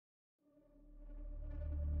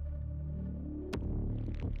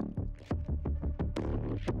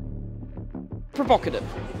Provocative.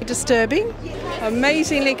 Disturbing.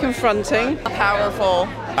 Amazingly confronting. Powerful.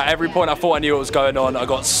 At every point I thought I knew what was going on, I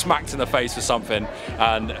got smacked in the face with something,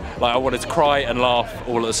 and like I wanted to cry and laugh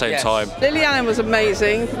all at the same time. Lily Allen was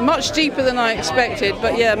amazing, much deeper than I expected,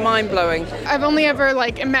 but yeah, mind-blowing. I've only ever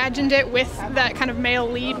imagined it with that kind of male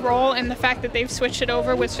lead role, and the fact that they've switched it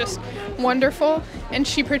over was just wonderful, and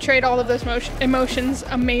she portrayed all of those emotions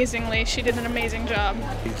amazingly. She did an amazing job.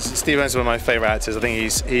 Steve Owen's one of my favourite actors. I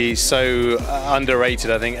think he's so underrated.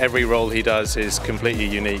 I think every role he does is completely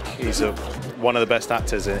unique. He's one of the best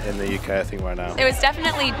actors in the UK, I think, right now. It was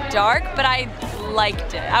definitely dark, but I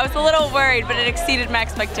liked it. I was a little worried, but it exceeded my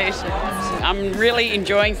expectations. I'm really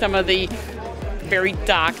enjoying some of the very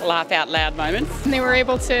dark, laugh-out-loud moments. And they were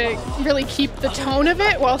able to really keep the tone of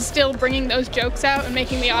it while still bringing those jokes out and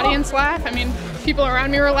making the audience laugh. I mean, people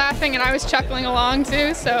around me were laughing and I was chuckling along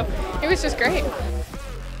too, so it was just great.